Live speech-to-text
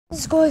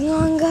What's going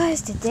on,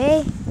 guys?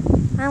 Today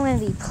I'm going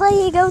to be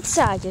playing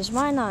outside, because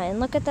why not? And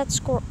look at that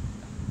squirrel.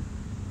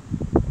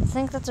 I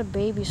think that's a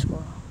baby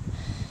squirrel.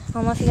 I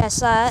don't know if you guys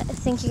saw it. I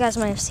think you guys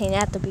might have seen it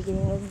at the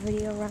beginning of the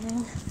video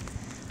running.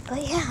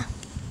 But yeah.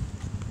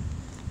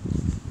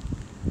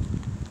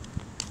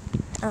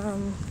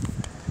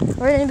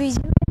 We're going to be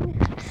doing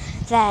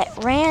that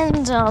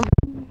random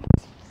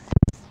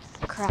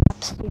crap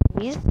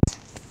series,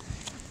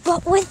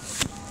 but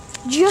with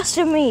just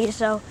me,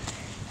 so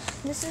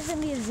this is going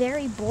to be a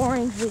very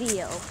boring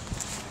video.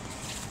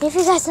 If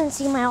you guys didn't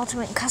see my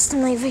Ultimate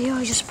Custom Night video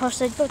I just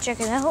posted, go check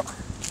it out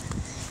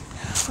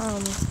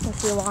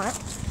if you want.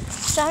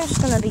 So I'm just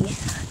going to be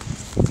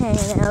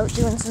hanging out,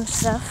 doing some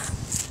stuff.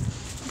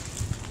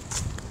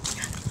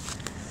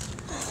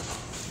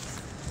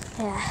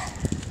 Yeah.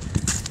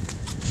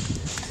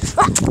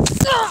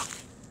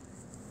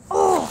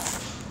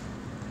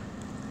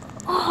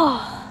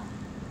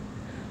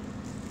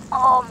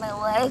 Oh, my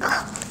leg.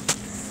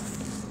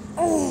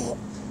 Oh.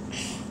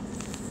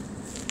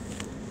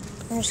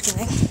 I'm just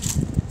kidding.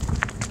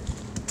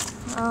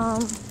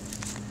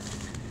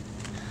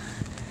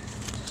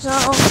 So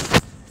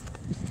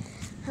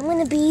I'm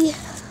gonna be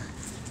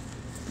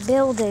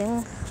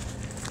building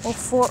a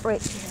fort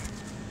right here.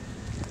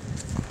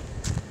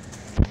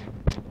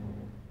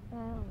 I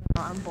don't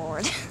know, I'm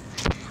bored.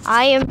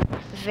 I am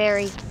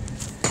very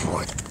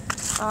bored.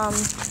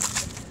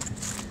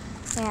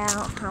 Yeah, I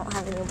don't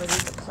have anybody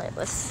to play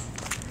with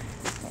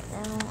right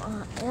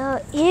now.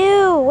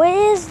 Ew, what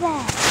is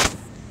that?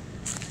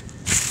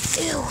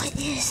 Ew, what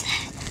is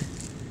that?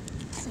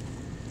 It's like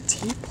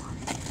tape on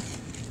it.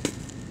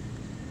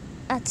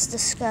 That's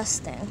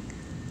disgusting.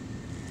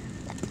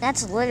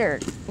 That's litter.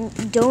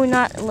 Do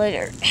not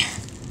litter.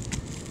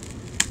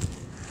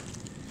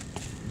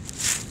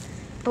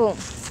 Boom.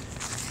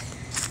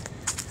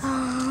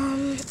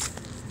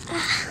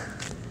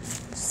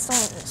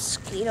 Some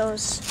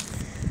mosquitoes.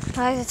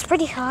 Guys, it's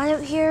pretty hot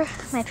out here.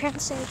 My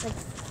parents say it's like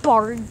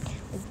barging.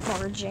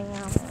 I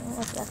don't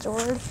know if that's a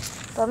word.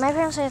 But my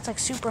parents say it's like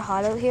super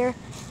hot out here.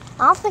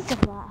 I don't think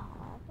it's that hot.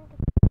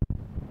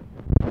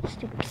 I think it's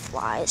stupid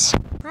flies.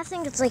 I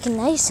think it's like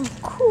nice and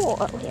cool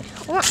out here.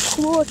 Well, not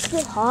cool, it's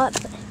still hot,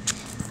 but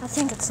I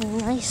think it's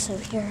nice out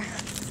here.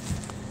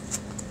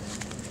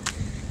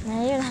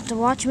 Now you're gonna have to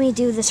watch me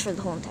do this for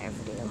the whole entire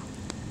video.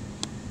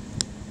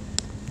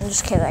 I'm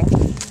just kidding. I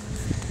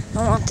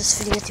don't want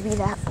this video to be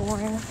that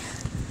boring.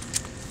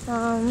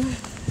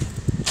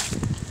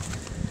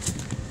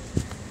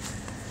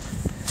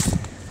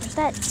 There's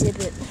that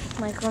divot,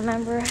 like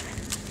remember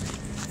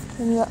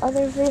in the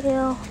other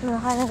video, in the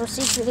hide and go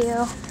seek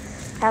video,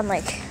 had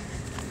like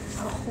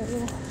a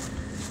hole.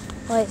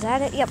 Wait, is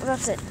that it? Yep,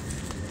 that's it.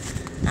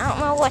 I don't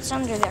know what's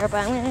under there,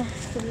 but I'm gonna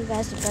give you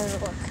guys a better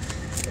look.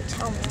 So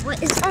tell me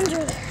what is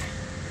under there.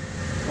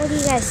 What do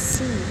you guys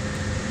see?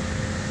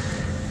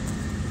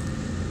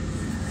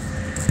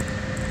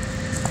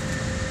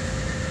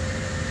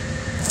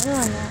 I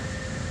don't know.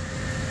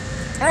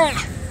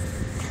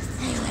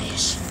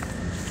 Anyways,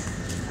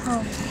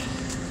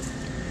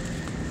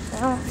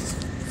 well,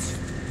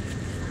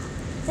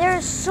 there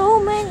are so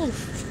many.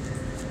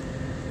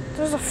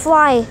 There's a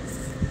fly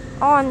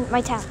on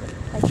my tablet.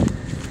 Like,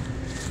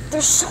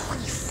 there's so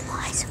many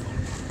flies in here.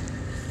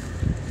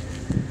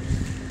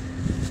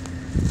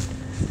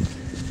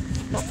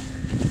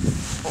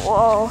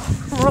 Whoa,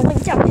 I'm rolling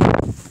down.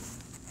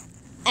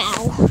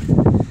 Ow.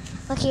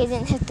 Lucky I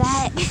didn't hit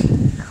that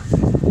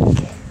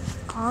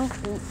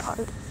concrete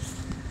part.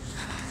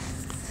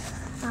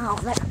 Oh,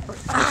 that hurt.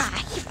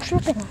 I keep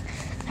tripping.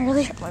 I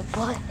really hurt my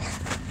butt.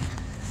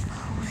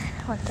 Oh, I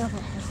went down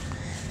the hill.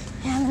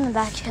 Yeah, I'm in the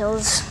back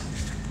hills.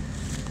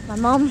 My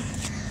mom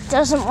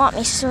doesn't want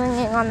me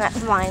swinging on that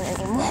vine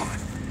anymore.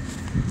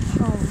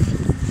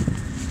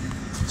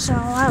 So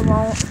I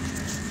won't.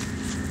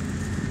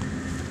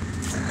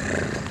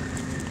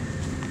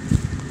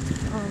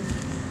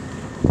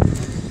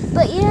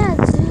 But yeah,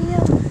 this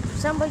video,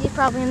 somebody's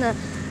probably gonna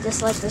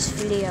dislike this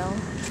video.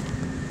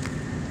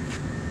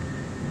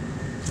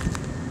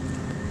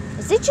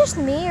 Is it just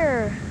me,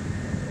 or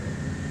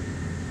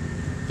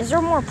is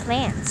there more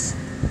plants?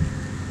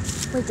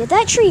 Wait, did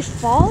that tree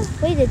fall?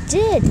 Wait, it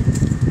did.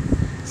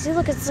 See,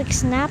 look, it's like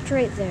snapped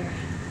right there.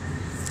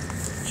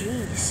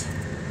 Jeez.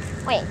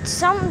 Wait,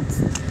 some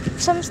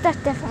stuff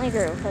definitely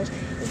grew, because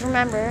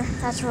remember,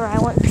 that's where I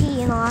went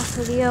pee in the last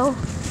video,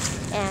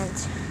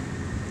 and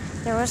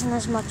there wasn't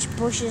as much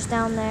bushes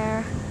down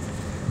there.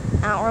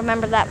 I don't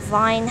remember that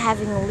vine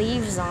having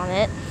leaves on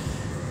it.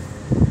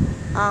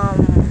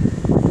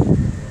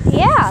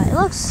 Yeah, it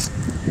looks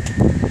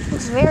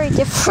very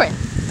different.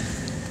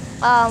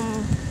 But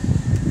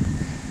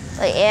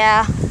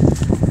yeah,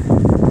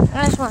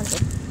 I just wanted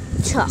to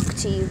talk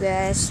to you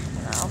guys.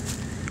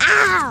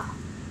 Ow!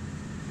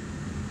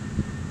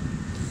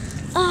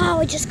 Oh,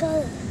 I just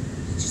got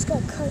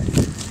cut.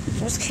 I'm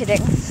just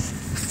kidding.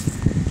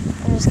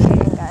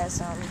 Guys.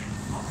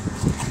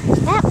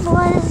 That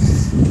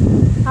was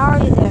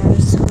already there.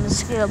 It's a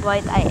mosquito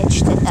bite. I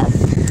itched to death.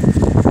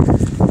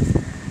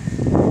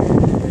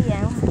 But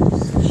yeah,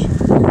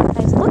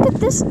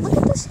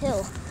 this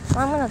hill.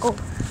 I'm gonna go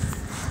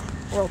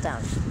roll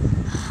down.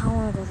 I don't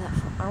wanna go that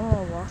far. I don't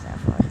wanna walk that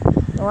far.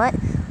 You know what?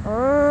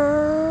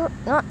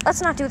 No,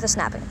 let's not do the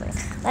snapping thing.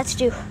 Let's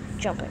do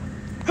jumping.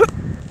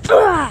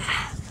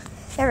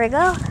 There we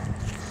go.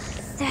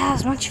 That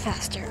was much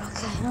faster.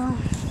 Okay.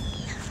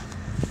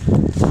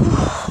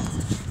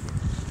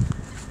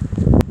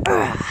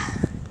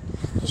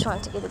 Just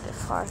wanted to get a bit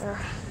farther.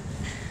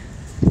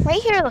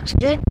 Right here looks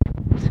good.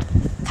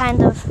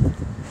 Kind of.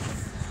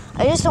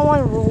 I just don't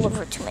want to roll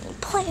over too many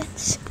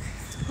plants.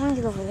 I want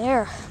to get over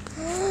there.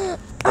 There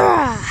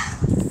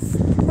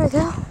we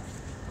go.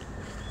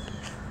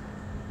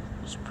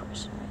 There's a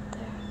person right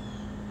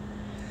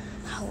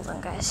there. Hold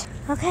on, guys.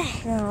 Okay,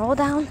 we're gonna roll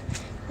down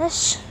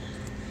this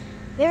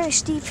very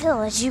steep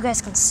hill, as you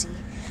guys can see.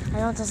 I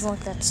know it doesn't look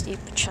that steep,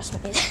 but trust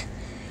me,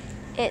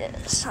 it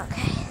is.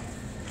 Okay.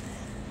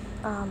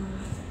 I'm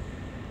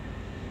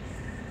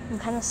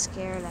kind of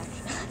scared,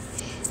 actually.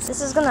 This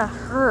is gonna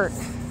hurt.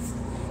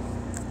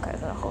 Okay, I'm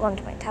gonna hold on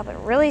to my tablet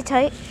really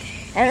tight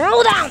and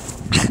roll down.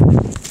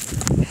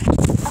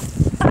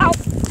 Ow.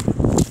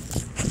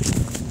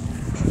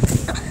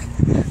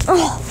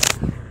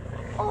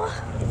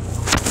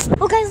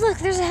 Oh, guys, look,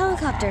 there's a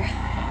helicopter.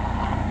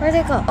 Where'd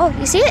it go? Oh,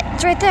 you see it?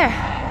 It's right there.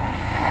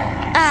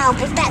 Ow,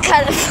 but that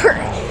kind of hurt.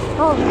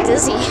 Oh, I'm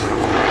dizzy.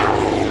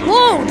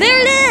 Whoa, there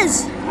it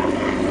is.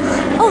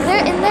 Oh,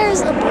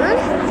 there's a bird.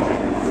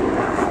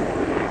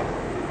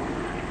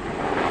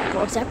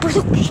 Oh, is that bird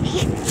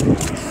okay?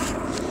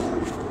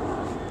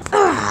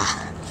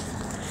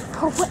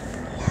 Oh, what?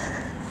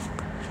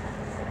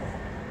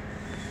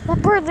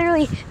 That bird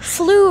literally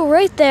flew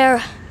right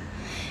there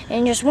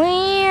and just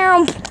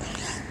went.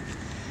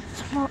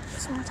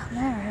 Someone's down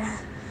there.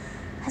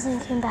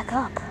 Hasn't came back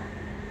up.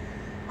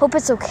 Hope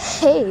it's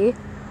okay.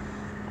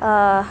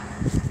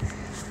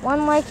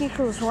 1 like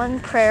equals 1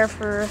 prayer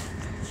for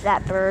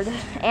that bird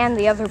and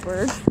the other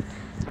bird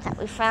that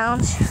we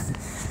found.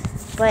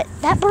 But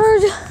that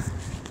bird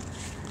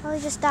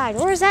probably just died.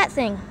 Where's that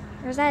thing?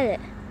 Where's that it?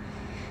 I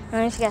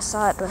don't know if you guys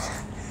saw it, but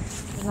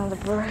there's another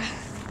bird.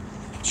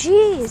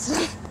 Jeez.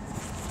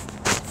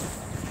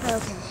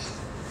 Okay.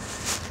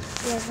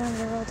 You guys want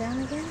to roll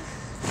down again?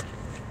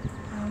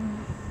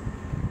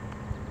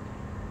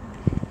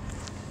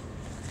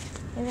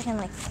 Maybe I can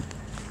like.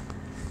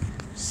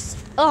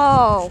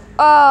 Oh.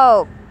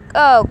 I'm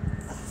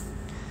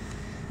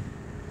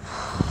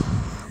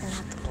gonna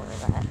have to blur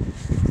that.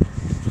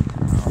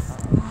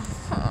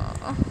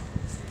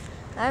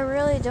 I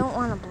really don't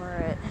want to blur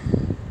it.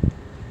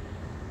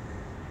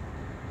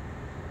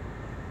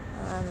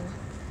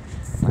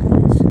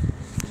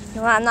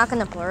 No, I'm not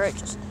gonna blur it.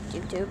 Just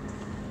YouTube.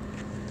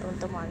 Don't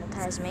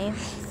demonetize me.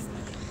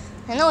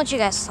 I know what you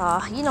guys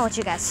saw. You know what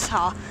you guys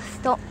saw.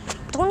 Don't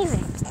even.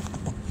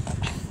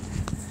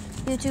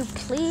 YouTube,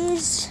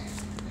 please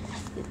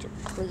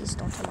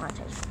don't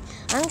demonetize me.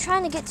 I'm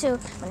trying to get to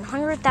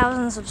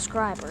 100,000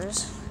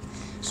 subscribers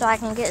so I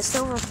can get a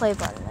silver play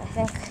button. I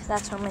think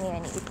that's how many I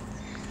need.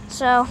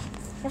 So,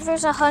 if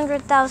there's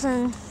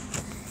 100,000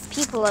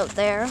 people out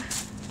there,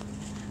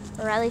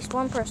 or at least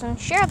one person,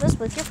 share this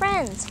with your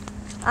friends.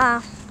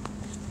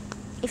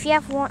 If you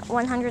have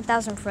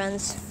 100,000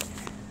 friends,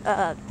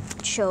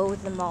 show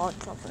them all,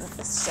 tell them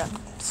to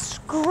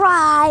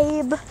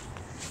subscribe,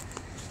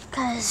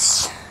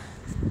 because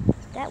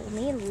that will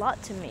mean a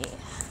lot to me.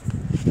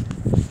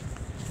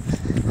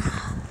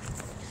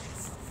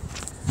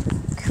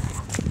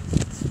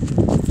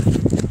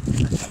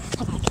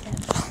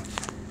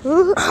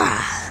 There's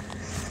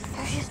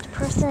just a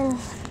person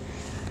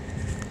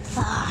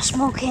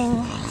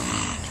smoking.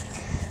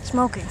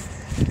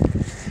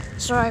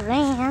 So I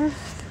ran.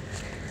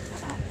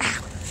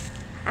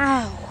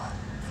 Ow.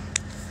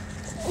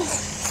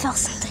 Felt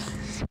something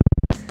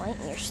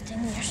biting or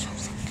stinging or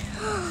something.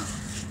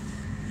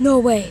 No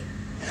way.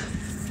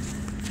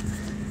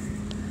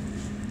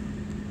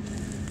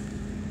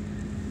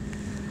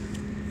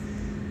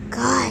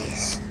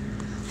 Guys,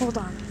 hold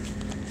on.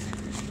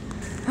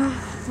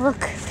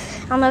 Look,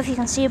 I don't know if you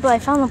can see it, but I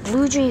found a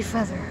blue jay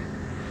feather.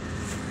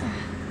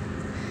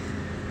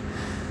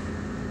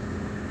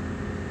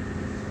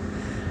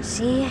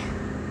 See?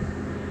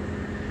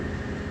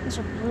 It's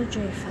a blue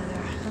jay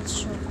feather. That's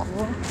so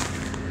cool.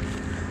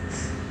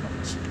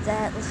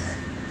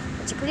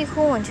 It's a pretty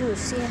cool one too.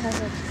 See, it has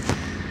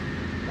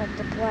like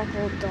the black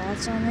little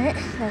dots on it.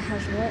 That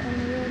has white on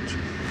the edge,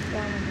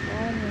 down on the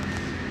bottom, and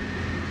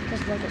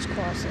doesn't look as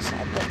cool as this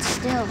side, but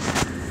still.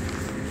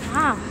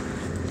 Wow.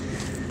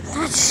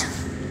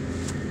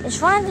 It's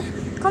fun.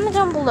 Comment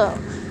down below.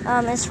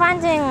 Is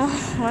finding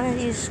one of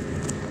these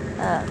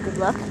good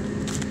luck?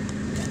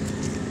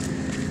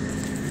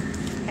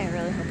 I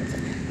really hope it's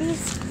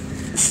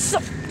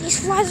these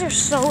flies are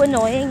so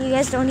annoying. You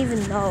guys don't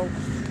even know.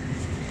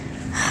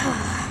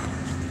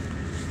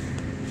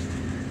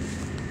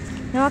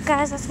 You know what,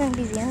 guys? That's gonna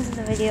be the end of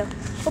the video.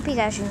 Hope you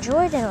guys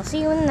enjoyed, and I'll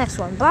see you in the next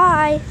one.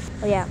 Bye.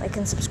 Oh yeah, like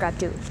and subscribe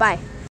too. Bye.